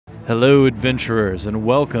Hello adventurers, and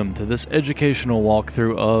welcome to this educational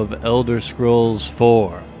walkthrough of Elder Scrolls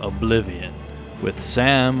IV: Oblivion with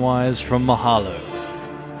Samwise from Mahalo.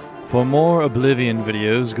 For more Oblivion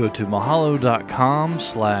videos, go to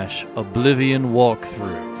mahalo.com/Oblivion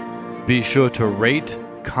walkthrough. Be sure to rate,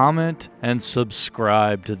 comment, and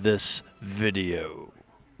subscribe to this video.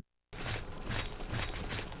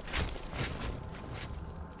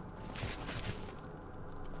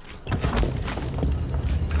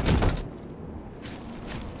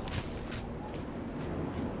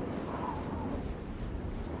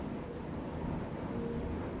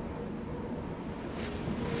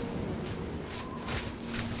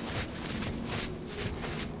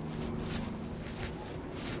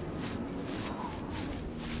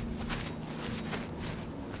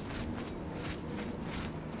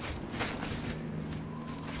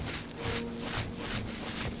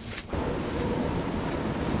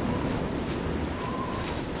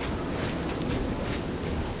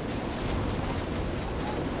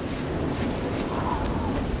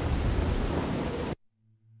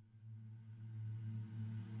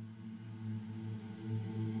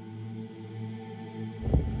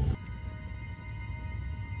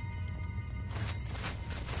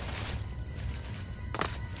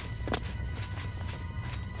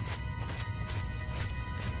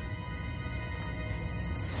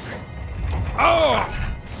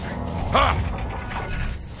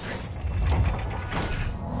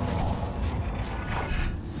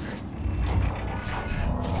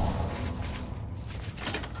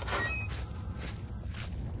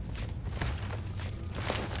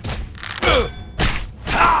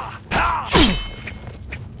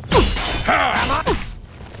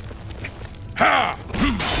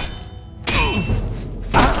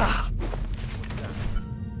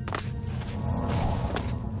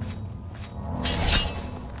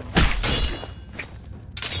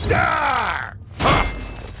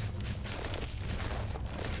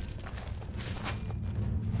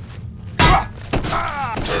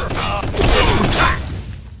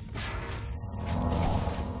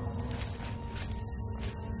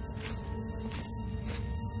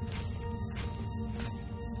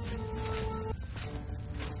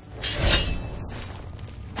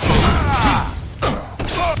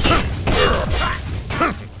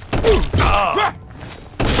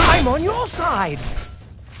 I'm on your side!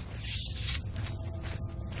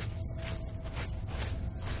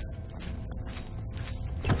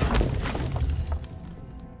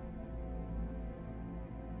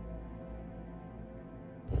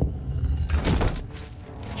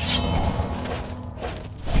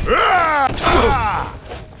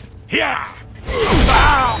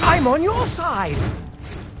 I'm on your side!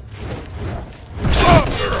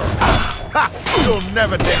 You'll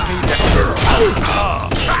never take me down.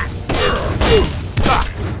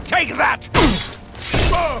 Take that!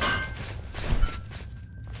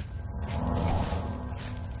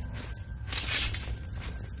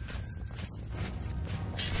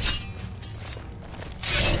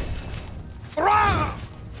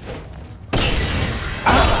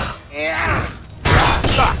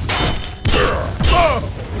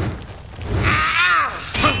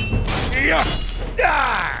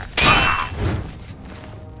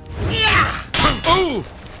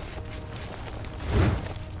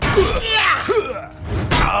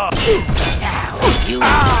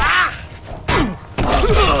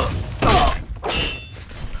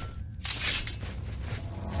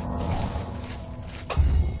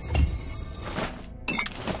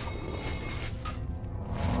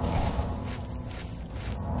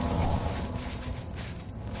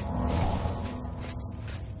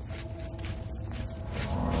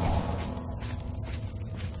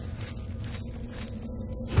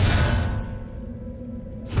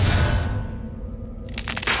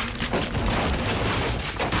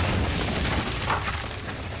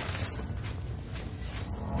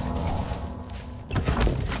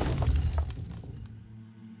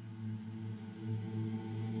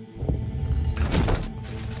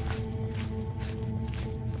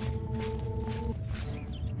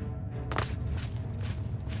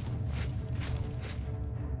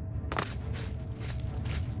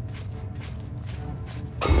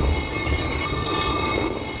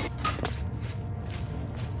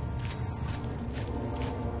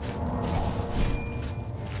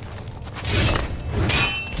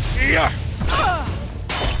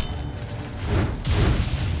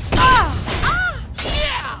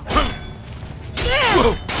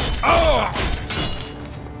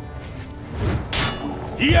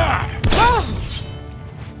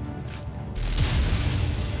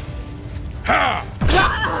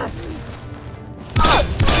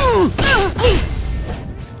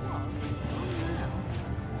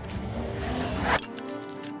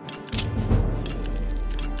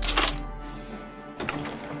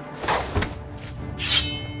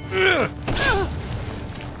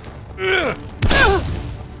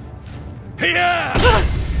 Here!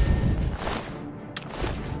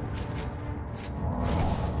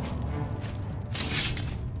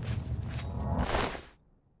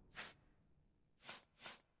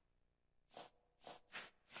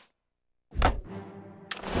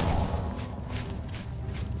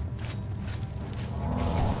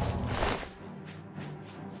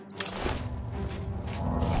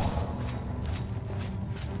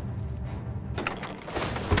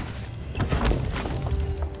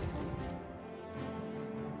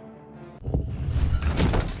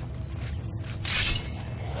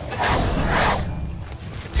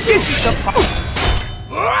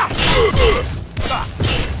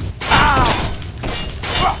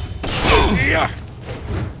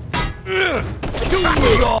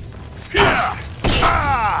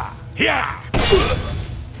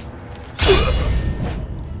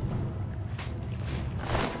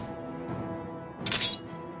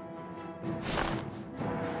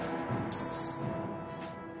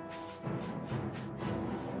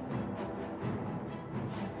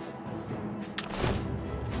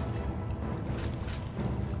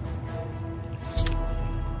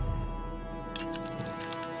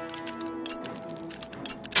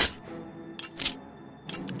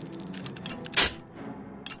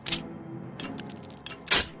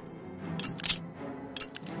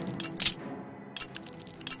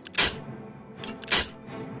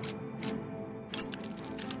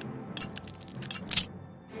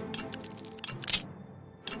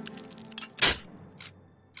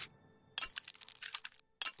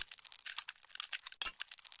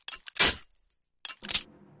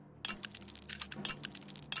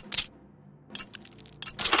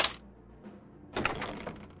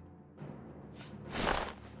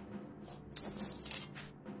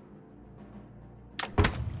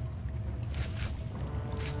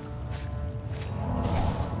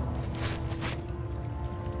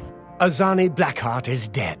 Azani Blackheart is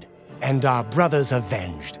dead, and our brothers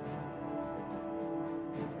avenged.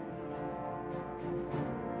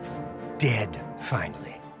 Dead,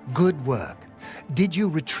 finally. Good work. Did you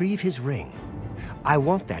retrieve his ring? I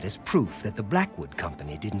want that as proof that the Blackwood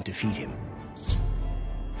Company didn't defeat him.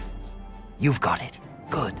 You've got it.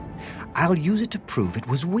 Good. I'll use it to prove it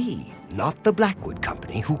was we, not the Blackwood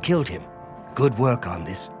Company, who killed him. Good work on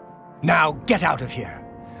this. Now get out of here.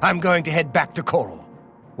 I'm going to head back to Coral.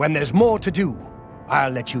 When there's more to do, I'll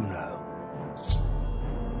let you know.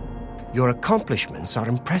 Your accomplishments are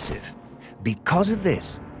impressive. Because of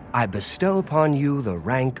this, I bestow upon you the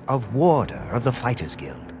rank of Warder of the Fighters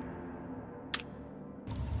Guild.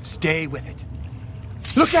 Stay with it.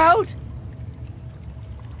 Look out!